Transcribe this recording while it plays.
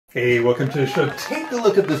Hey, welcome to the show. Take a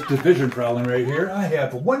look at this division problem right here. I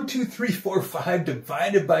have 1, 2, 3, 4, 5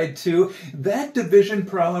 divided by 2. That division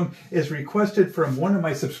problem is requested from one of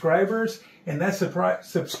my subscribers, and that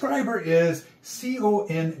subscriber is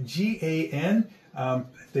CONGAN.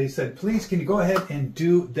 They said, please, can you go ahead and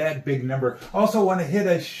do that big number? Also want to hit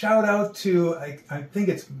a shout out to, I think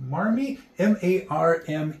it's Marmee,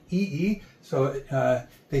 M-A-R-M-E-E. So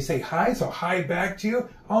they say hi, so hi back to you.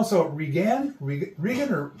 Also, Regan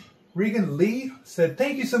Lee said,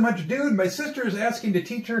 thank you so much, dude. My sister is asking to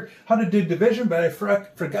teach her how to do division, but I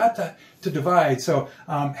forgot to divide. So,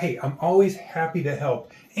 hey, I'm always happy to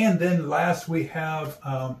help. And then last we have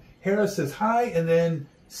Harris says hi, and then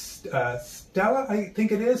Stella, I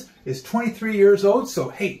think it is 23 years old. So,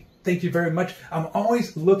 hey, thank you very much. I'm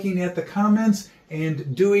always looking at the comments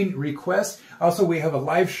and doing requests. Also, we have a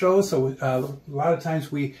live show, so a lot of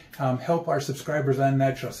times we help our subscribers on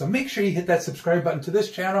that show. So make sure you hit that subscribe button to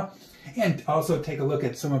this channel and also take a look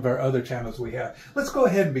at some of our other channels we have. Let's go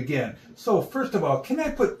ahead and begin. So first of all, can I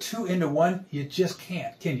put 2 into 1? You just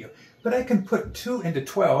can't, can you? But I can put 2 into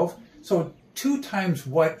 12. So 2 times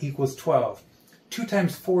what equals 12? 2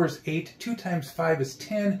 times 4 is 8, 2 times 5 is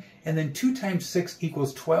 10, and then 2 times 6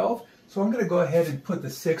 equals 12. So I'm going to go ahead and put the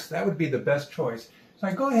 6. That would be the best choice. So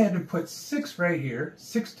I go ahead and put 6 right here.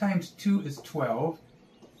 6 times 2 is 12.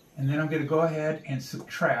 And then I'm going to go ahead and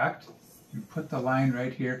subtract and put the line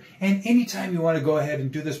right here. And anytime you want to go ahead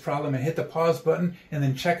and do this problem and hit the pause button and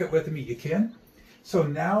then check it with me, you can. So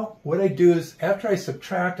now what I do is after I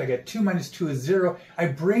subtract, I get 2 minus 2 is 0. I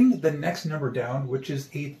bring the next number down, which is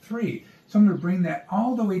a 3. So I'm going to bring that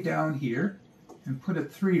all the way down here and put a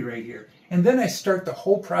 3 right here. And then I start the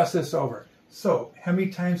whole process over. So how many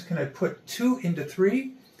times can I put 2 into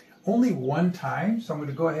 3? Only 1 time. So I'm going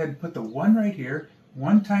to go ahead and put the 1 right here.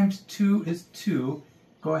 1 times 2 is 2.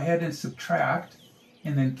 Go ahead and subtract.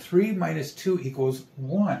 And then 3 minus 2 equals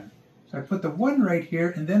 1. So I put the 1 right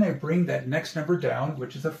here, and then I bring that next number down,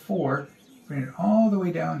 which is a 4. Bring it all the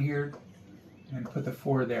way down here and put the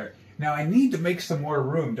 4 there. Now I need to make some more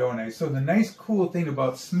room, don't I? So the nice cool thing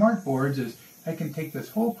about smart boards is I can take this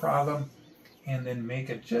whole problem and then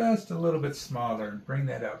make it just a little bit smaller and bring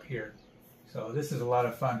that up here. So this is a lot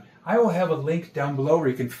of fun. I will have a link down below where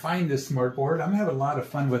you can find this smart board. I'm having a lot of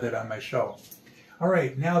fun with it on my show. All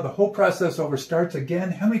right, now the whole process over starts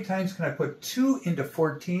again. How many times can I put 2 into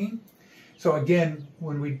 14? So again,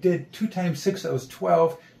 when we did 2 times 6, that was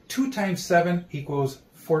 12. 2 times 7 equals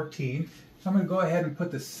 14. So I'm going to go ahead and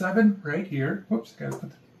put the 7 right here. Whoops, got to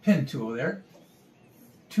put the pen tool there.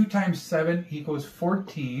 2 times 7 equals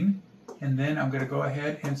 14. And then I'm going to go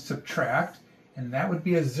ahead and subtract. And that would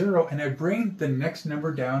be a 0. And I bring the next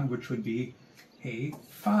number down, which would be a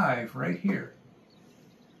 5 right here.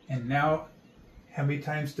 And now, how many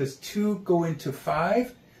times does 2 go into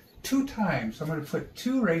 5? 2 times. So I'm going to put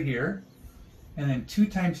 2 right here. And then 2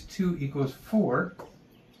 times 2 equals 4.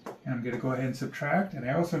 And I'm going to go ahead and subtract. And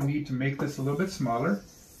I also need to make this a little bit smaller.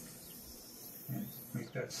 And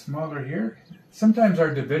make that smaller here. Sometimes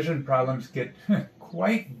our division problems get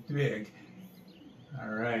quite big. All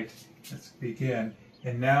right, let's begin.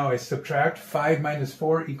 And now I subtract. 5 minus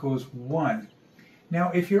 4 equals 1.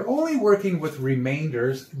 Now, if you're only working with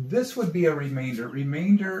remainders, this would be a remainder.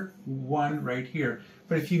 Remainder 1 right here.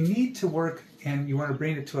 But if you need to work and you want to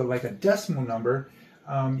bring it to like a decimal number,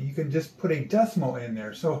 you can just put a decimal in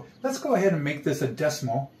there. So let's go ahead and make this a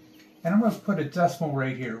decimal. And I'm going to put a decimal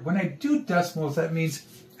right here. When I do decimals, that means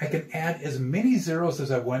I can add as many zeros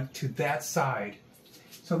as I want to that side.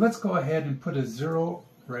 So let's go ahead and put a 0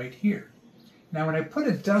 right here. Now when I put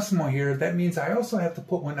a decimal here, that means I also have to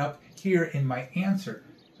put one up here in my answer.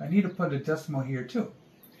 So I need to put a decimal here too.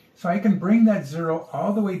 So I can bring that 0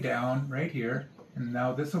 all the way down right here. And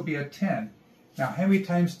now this will be a 10. Now how many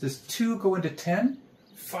times does 2 go into 10?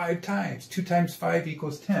 5 times. 2 times 5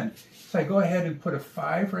 equals 10. So I go ahead and put a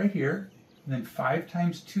 5 right here. And then 5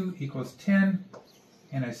 times 2 equals 10.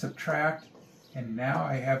 And I subtract. And now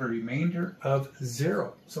I have a remainder of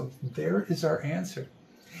 0. So there is our answer.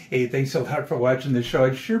 Hey, thanks a lot for watching the show.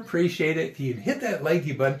 I'd sure appreciate it if you hit that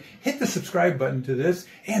likey button, hit the subscribe button to this,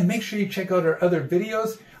 and make sure you check out our other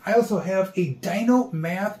videos. I also have a Dino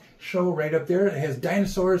Math show right up there. It has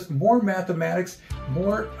dinosaurs, more mathematics,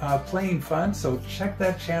 more playing fun. So check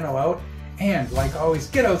that channel out. And like always,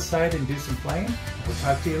 get outside and do some playing. We'll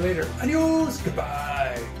talk to you later. Adios.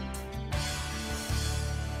 Goodbye.